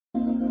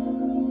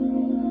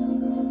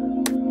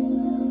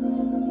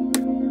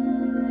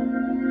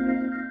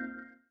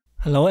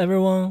Hello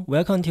everyone,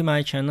 welcome to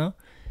my channel.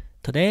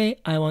 Today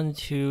I want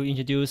to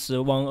introduce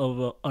one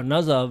of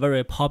another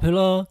very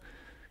popular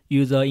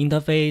user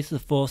interface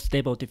for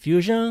stable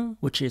diffusion,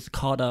 which is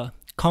called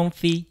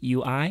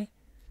ComfyUI.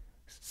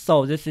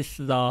 So this is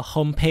the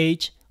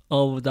homepage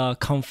of the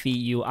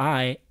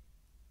ComfyUI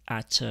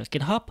at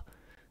GitHub.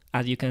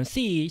 As you can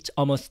see, it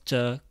almost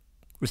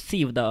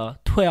received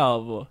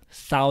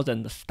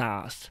 12,000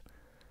 stars.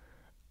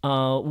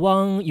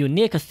 One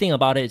unique thing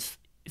about it is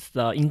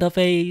the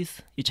interface.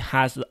 It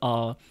has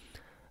a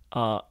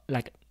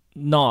like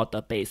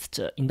node-based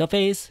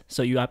interface,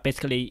 so you are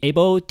basically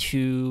able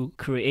to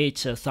create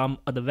some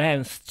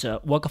advanced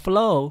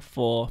workflow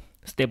for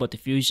stable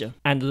diffusion.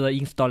 And the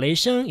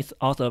installation is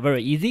also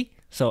very easy,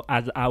 so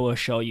as I will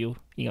show you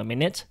in a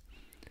minute.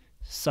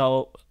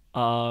 So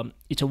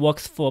it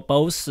works for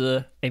both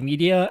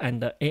NVIDIA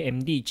and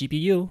AMD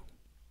GPU.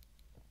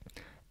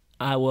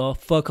 I will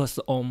focus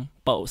on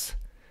both.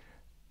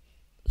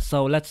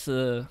 So let's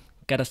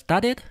get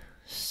started.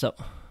 So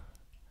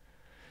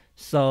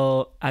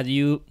as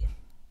you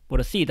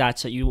would see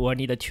that you will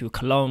need to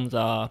clone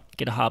the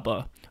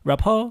GitHub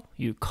repo.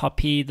 You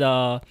copy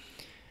the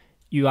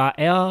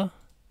URL.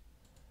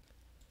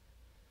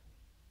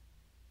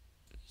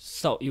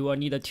 So you will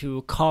need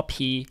to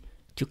copy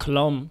to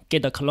clone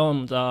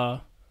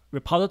the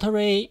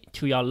repository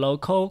to your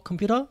local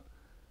computer.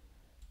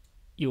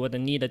 You would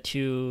need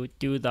to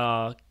do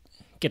the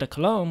git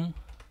clone.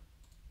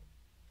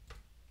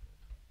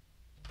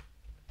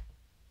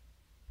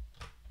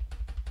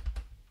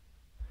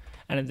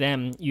 And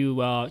then you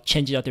will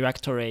change your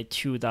directory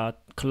to the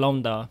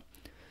cloned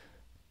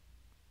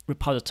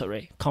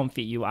repository,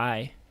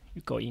 ComfyUI.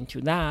 You go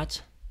into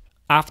that.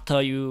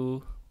 After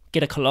you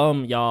git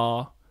clone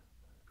your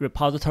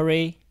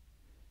repository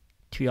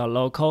to your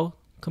local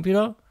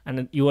computer,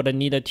 and you would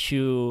need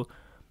to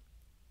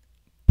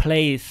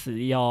place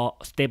your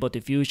stable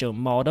diffusion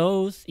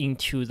models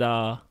into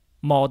the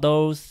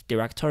models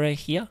directory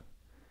here.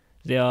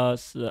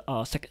 There's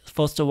a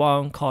first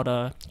one called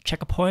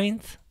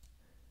checkpoints.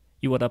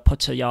 You would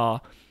put your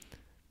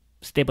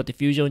stable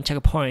diffusion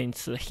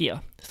checkpoints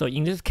here. So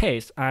in this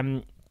case,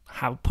 I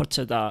have put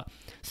the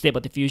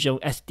stable diffusion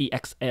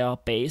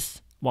SDXL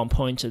base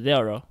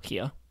 1.0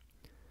 here.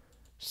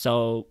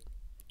 So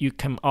you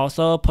can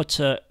also put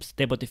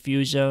stable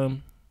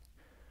diffusion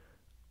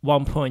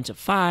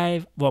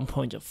 1.5,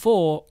 1.4,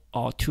 or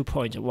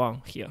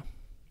 2.1 here.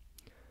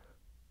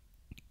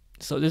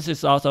 So this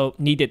is also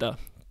needed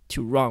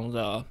to run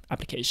the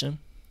application.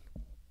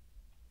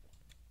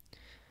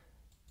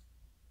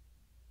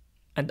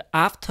 And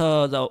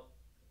after the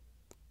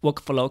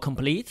workflow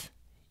completes,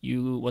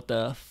 you would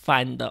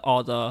find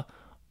all the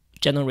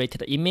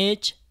generated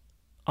image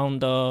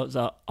under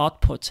the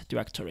output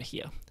directory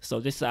here. So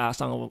these are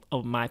some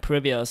of my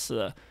previous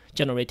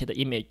generated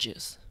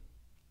images.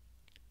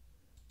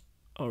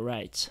 All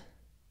right.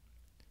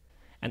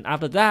 And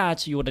after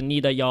that, you would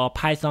need your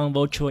Python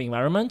virtual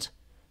environment.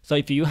 So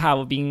if you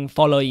have been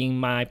following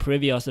my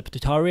previous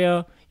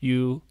tutorial,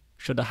 you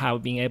should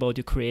have been able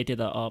to create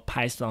a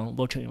Python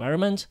virtual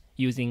environment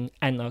using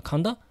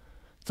Anaconda.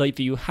 So if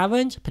you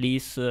haven't,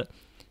 please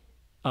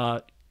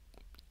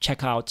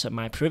check out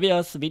my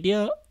previous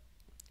video,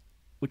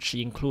 which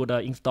include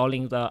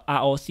installing the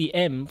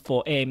ROCm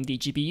for AMD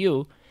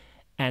GPU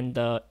and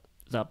the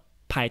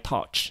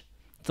PyTorch.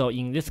 So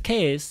in this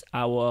case,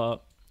 I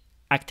will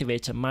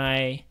activate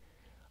my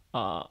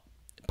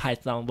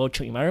Python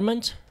virtual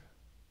environment.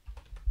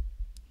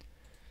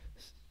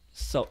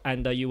 So,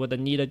 and you would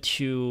need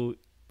to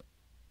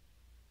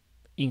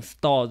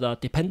install the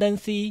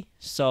dependency.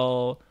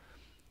 So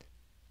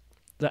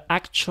the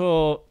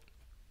actual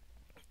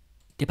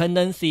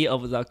dependency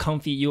of the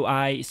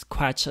ComfyUI is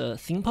quite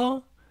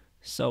simple.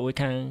 So we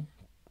can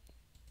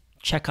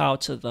check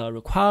out the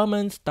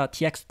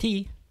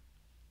requirements.txt.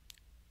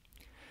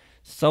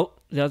 So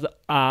there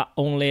are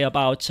only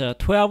about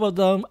 12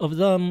 of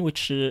them,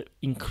 which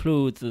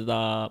includes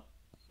the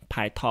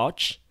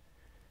PyTorch,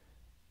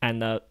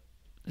 and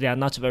they are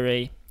not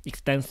very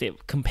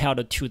extensive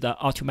compared to the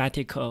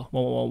automatic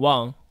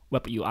 111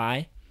 web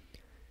UI.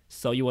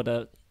 So you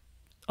would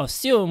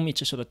assume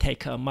it should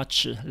take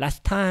much less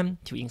time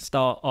to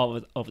install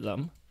all of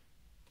them.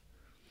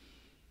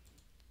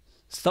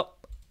 So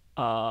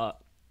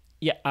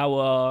yeah, I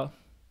will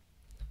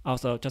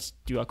also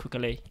just do a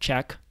quickly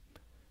check.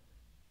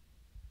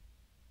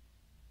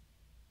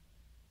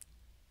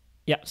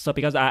 Yeah, so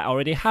because I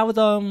already have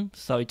them,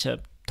 so it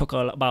took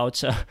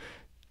about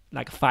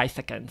like 5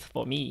 seconds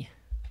for me.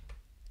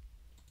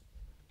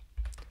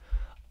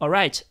 All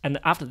right, and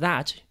after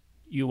that,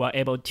 you were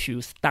able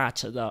to start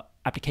the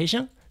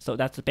application. So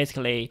that's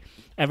basically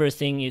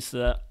everything is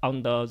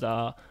under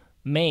the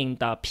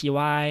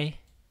main.py.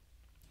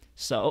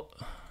 So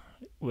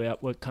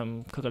we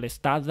can quickly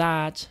start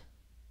that.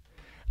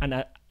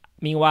 And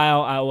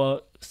meanwhile, I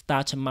will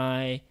start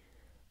my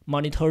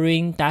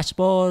monitoring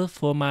dashboard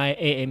for my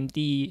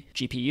AMD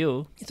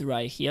GPU. It's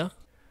right here.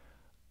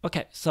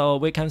 Okay, so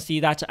we can see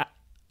that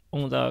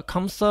on the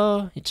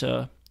console, it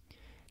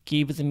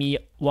gives me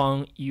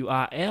one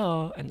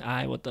URL, and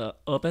I would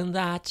open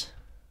that.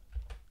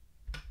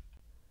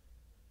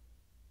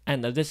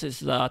 And this is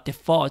the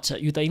default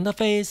user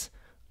interface.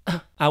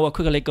 I will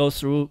quickly go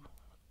through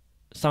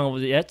some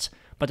of it,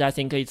 but I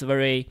think it's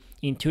very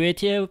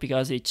intuitive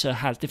because it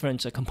has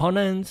different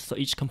components. So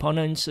each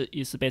component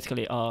is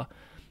basically a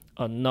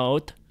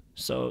node.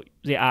 So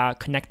they are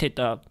connected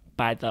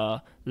by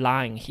the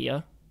line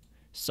here.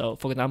 So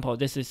for example,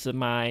 this is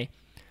my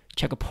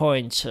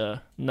checkpoint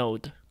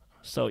node.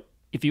 So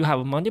if you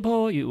have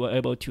multiple, you were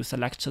able to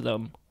select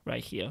them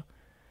right here.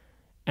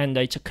 And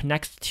it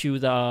connects to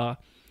the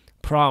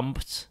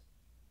prompt.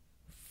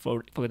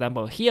 For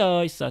example,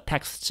 here is a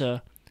text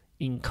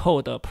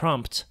encode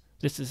prompt.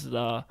 This is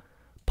the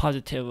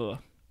positive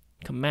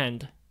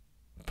command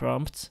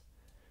prompt.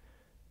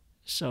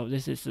 So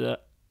this is,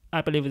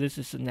 I believe this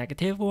is a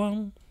negative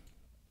one.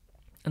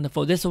 And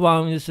for this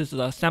one, this is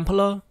the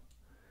sampler.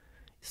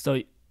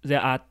 So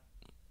there are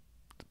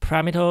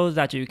parameters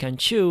that you can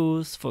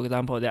choose. For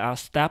example, there are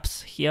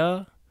steps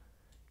here.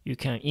 You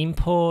can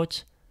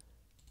import,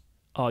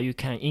 or you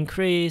can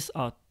increase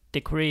or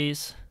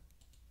decrease.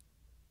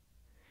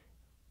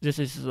 This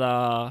is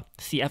the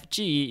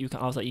CFG. You can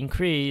also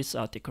increase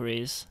or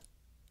decrease.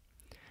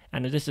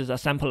 And this is a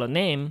sampler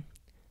name.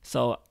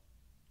 So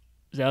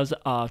there's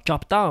a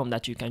drop down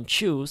that you can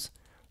choose,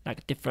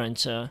 like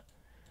different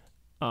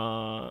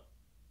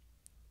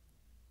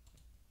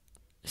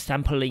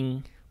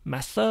sampling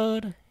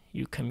method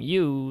you can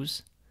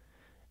use.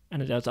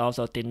 And there's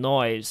also the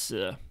noise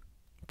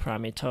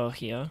parameter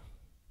here.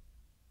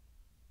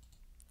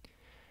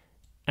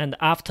 And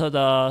after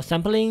the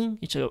sampling,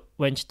 it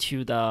went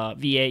to the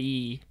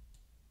VAE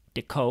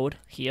decode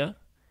here.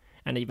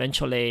 And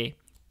eventually,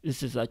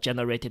 this is a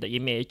generated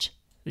image,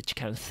 which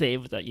can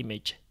save the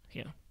image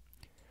here.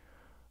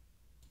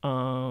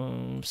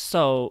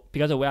 So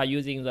because we are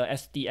using the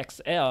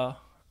SDXL,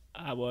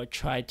 I will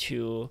try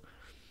to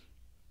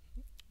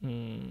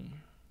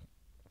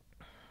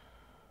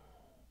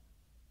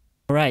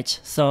Alright,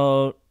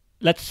 so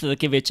let's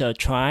give it a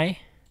try.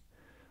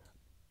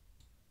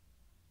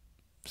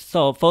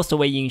 So first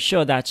we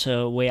ensure that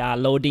we are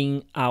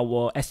loading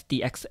our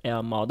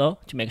SDXL model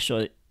to make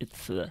sure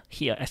it's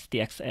here,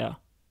 SDXL.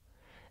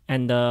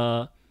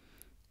 And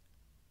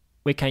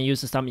we can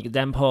use some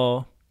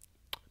example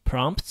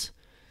prompts.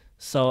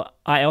 So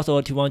I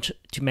also want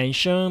to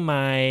mention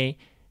my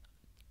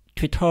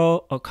Twitter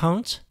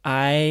account.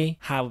 I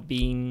have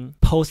been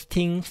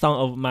posting some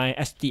of my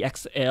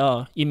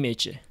SDXL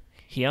image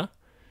here.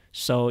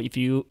 So if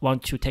you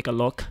want to take a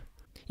look,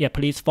 yeah,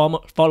 please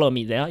follow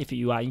me there if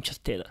you are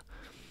interested.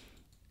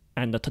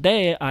 And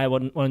today I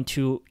want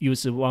to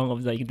use one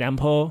of the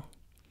example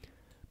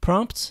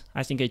prompts.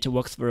 I think it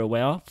works very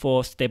well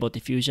for Stable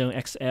Diffusion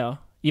XL,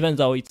 even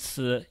though it's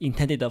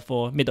intended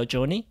for middle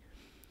journey.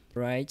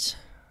 Right.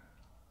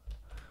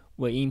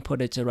 We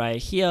input it right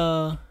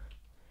here.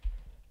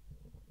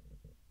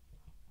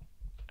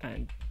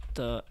 And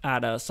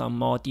add some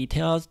more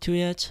details to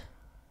it.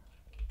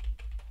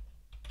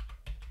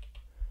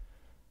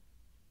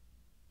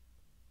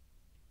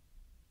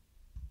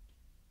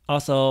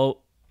 Also,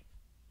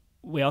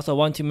 we also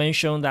want to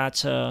mention that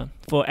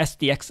for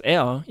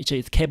SDXL, it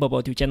is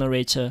capable to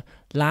generate a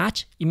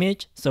large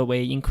image. So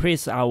we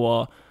increase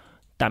our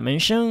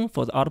dimension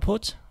for the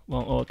output,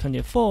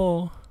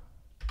 1024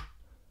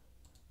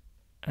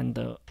 and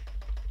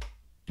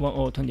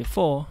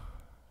 1024.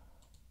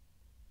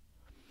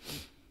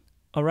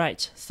 All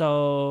right,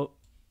 so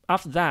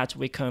after that,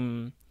 we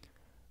can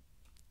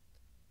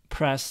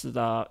press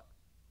the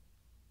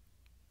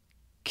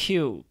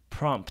Q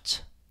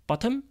prompt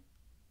button,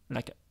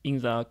 like in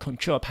the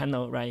control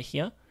panel right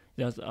here.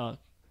 There's a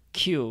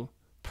Q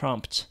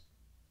prompt.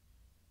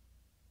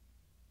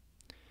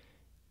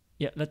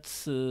 Yeah,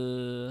 let's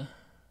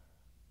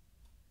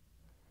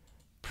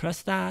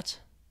press that.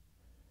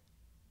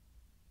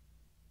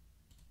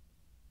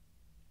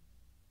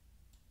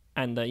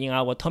 And in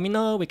our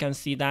terminal, we can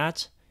see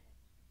that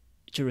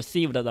it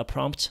received the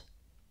prompt.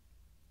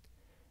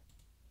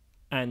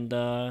 And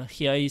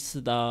here is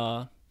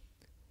the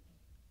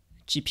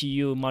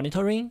GPU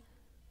monitoring.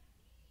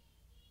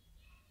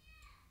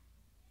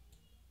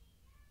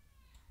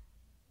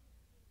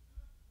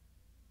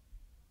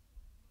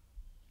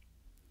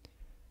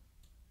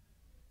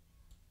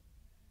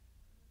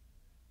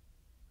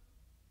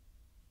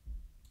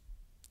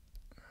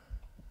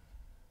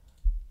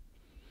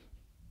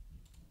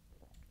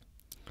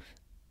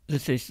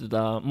 This is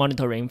the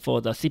monitoring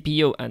for the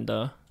CPU and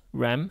the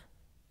RAM.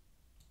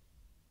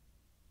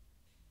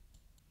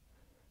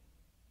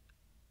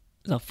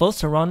 The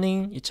first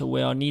running, it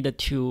will need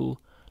to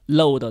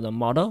load the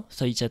model,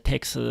 so it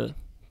takes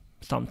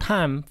some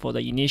time for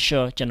the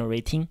initial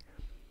generating.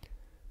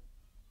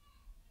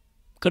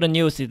 Good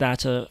news is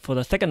that for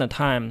the second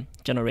time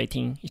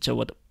generating, it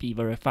would be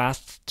very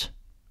fast,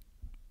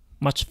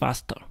 much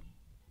faster.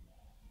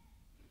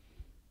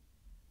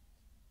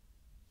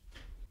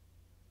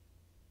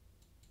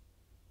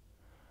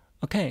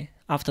 Okay,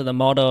 after the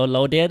model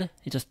loaded,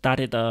 it just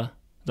started the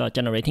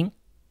generating.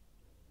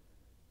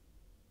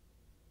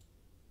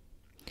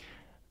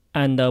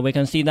 And we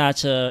can see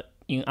that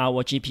in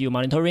our GPU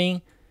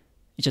monitoring,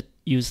 it just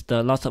used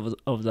lots of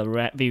the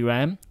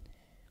VRAM,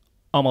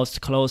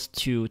 almost close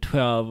to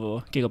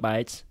 12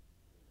 gigabytes.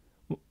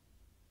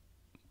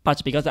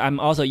 But because I'm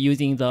also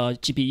using the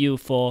GPU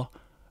for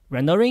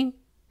rendering,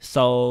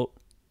 so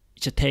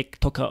it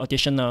took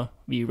additional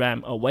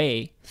VRAM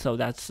away. So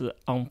that's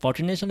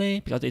unfortunately,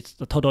 because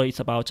the total is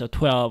about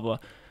 12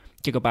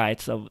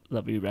 gigabytes of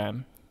the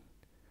VRAM.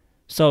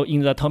 So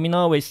in the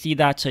terminal, we see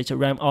that it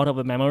ran out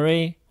of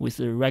memory with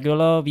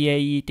regular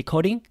VAE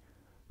decoding.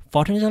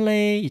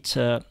 Fortunately, it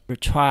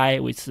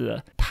retried with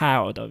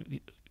tiled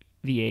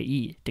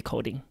VAE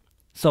decoding.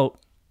 So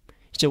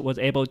it was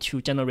able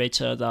to generate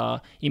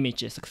the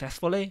image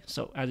successfully.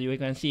 So as you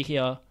can see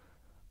here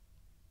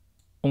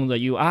on the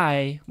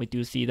UI, we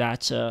do see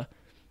that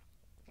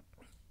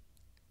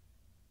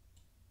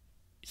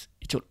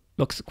it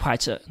looks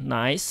quite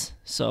nice.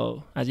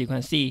 So as you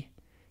can see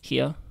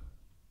here,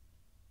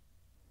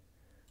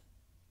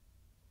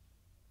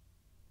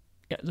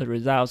 yeah, the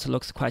results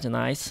looks quite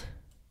nice.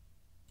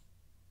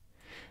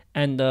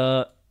 And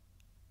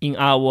in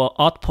our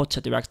output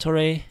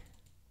directory,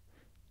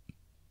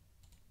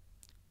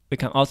 we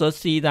can also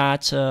see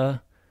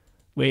that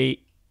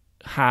we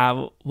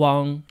have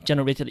one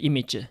generated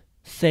image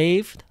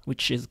saved,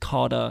 which is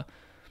called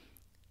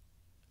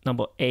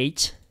number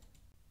 8.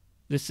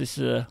 This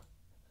is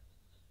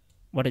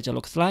what it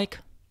looks like.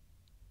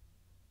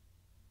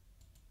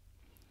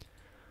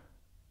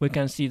 We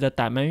can see the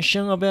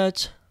dimension of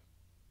it,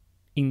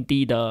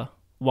 indeed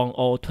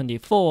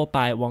 1024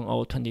 by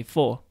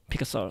 1024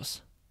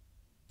 pixels.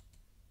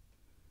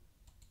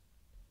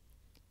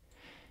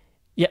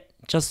 Yeah,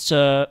 just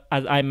as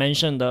I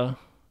mentioned,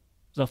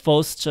 the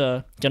first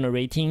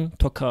generating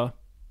took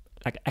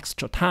like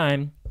extra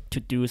time to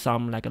do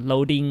some like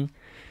loading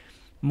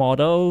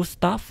model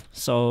stuff.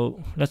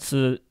 So let's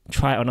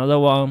try another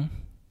one.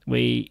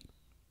 We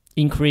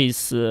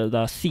increase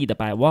the seed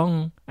by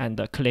 1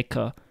 and click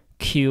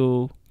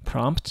Q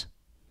prompt.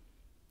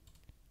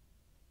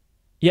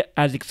 Yeah,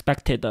 as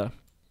expected,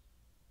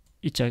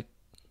 it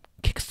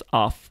kicks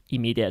off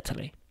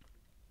immediately.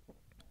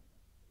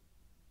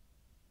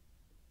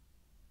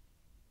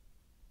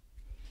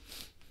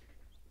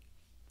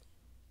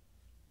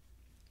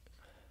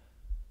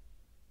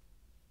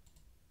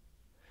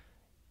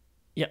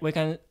 Yeah, we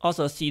can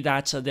also see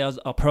that there's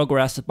a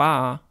progress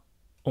bar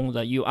on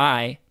the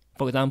UI.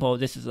 For example,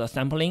 this is a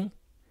sampling,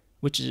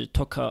 which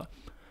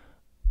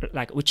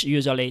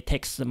usually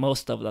takes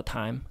most of the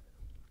time.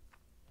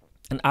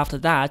 And after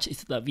that,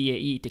 it's the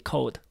VAE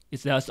decode.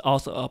 There's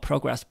also a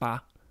progress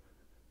bar.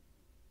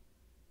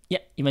 Yeah,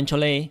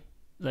 eventually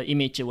the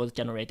image was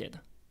generated.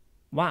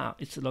 Wow,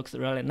 it looks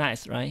really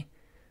nice, right?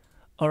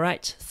 All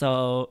right,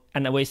 so,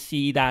 and we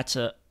see that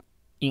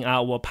in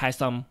our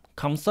Python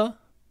console,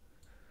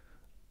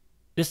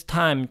 this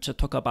time to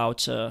talk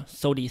about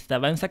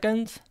 37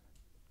 seconds.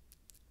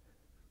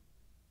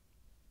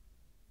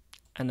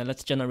 And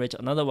let's generate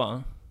another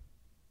one.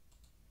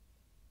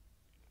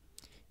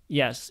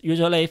 Yes,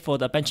 usually for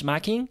the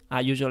benchmarking, I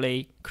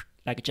usually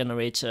like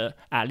generate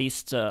at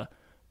least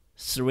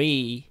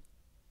 3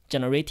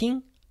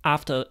 generating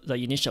after the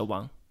initial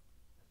one,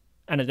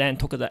 and then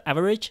took the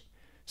average,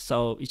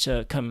 so it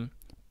can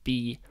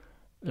be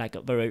like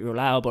very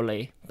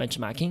reliably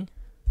benchmarking.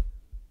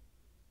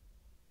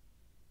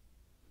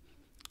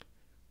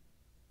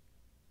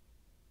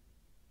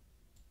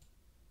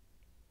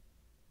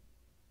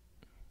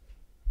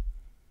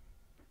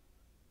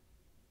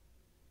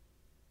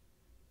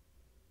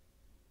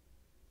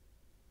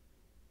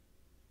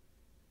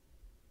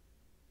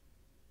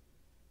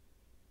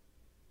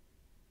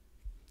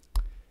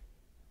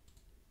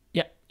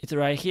 Yeah, it's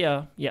right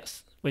here.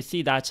 Yes, we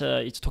see that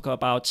it took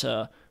about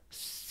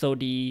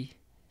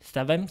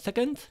 37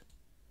 seconds,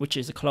 which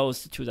is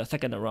close to the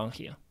second round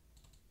here.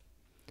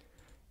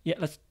 Yeah,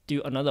 let's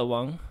do another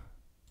one.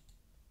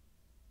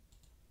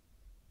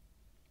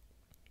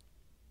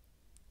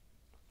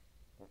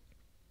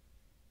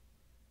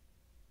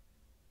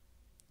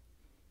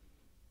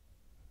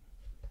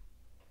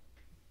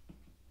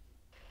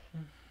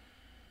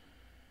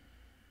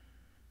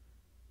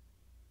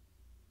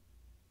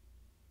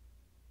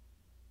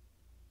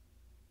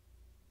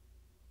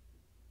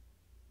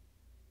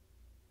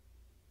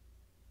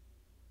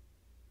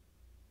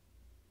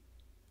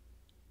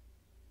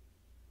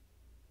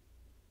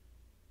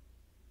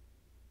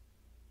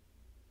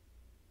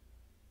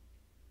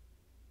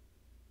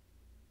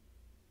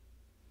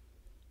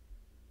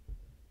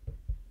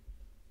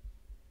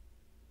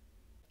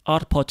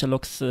 Output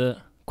looks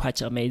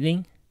quite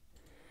amazing,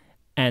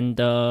 and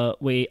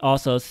we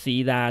also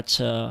see that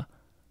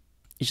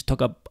it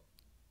took up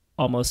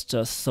almost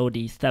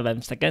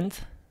 37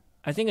 seconds.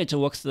 I think it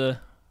works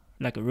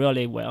like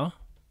really well.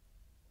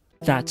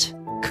 That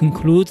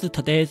concludes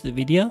today's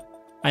video.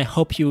 I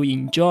hope you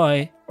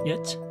enjoy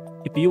it.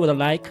 If you would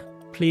like,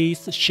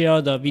 please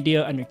share the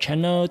video and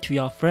channel to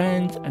your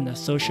friends and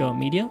social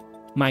media.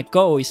 My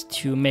goal is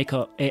to make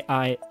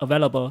AI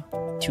available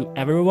to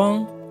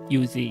everyone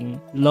using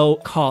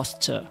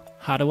low-cost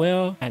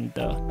hardware and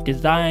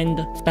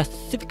designed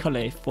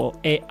specifically for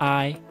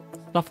AI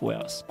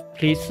softwares.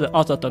 Please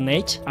also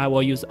donate. I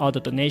will use all the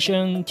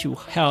donation to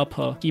help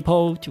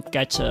people to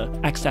get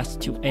access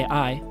to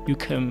AI. You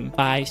can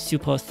buy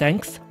super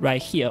thanks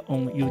right here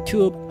on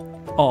YouTube,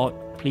 or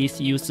please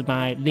use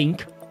my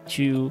link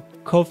to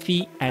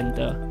Ko-fi and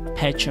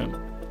Patreon.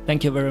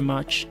 Thank you very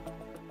much.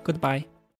 Goodbye.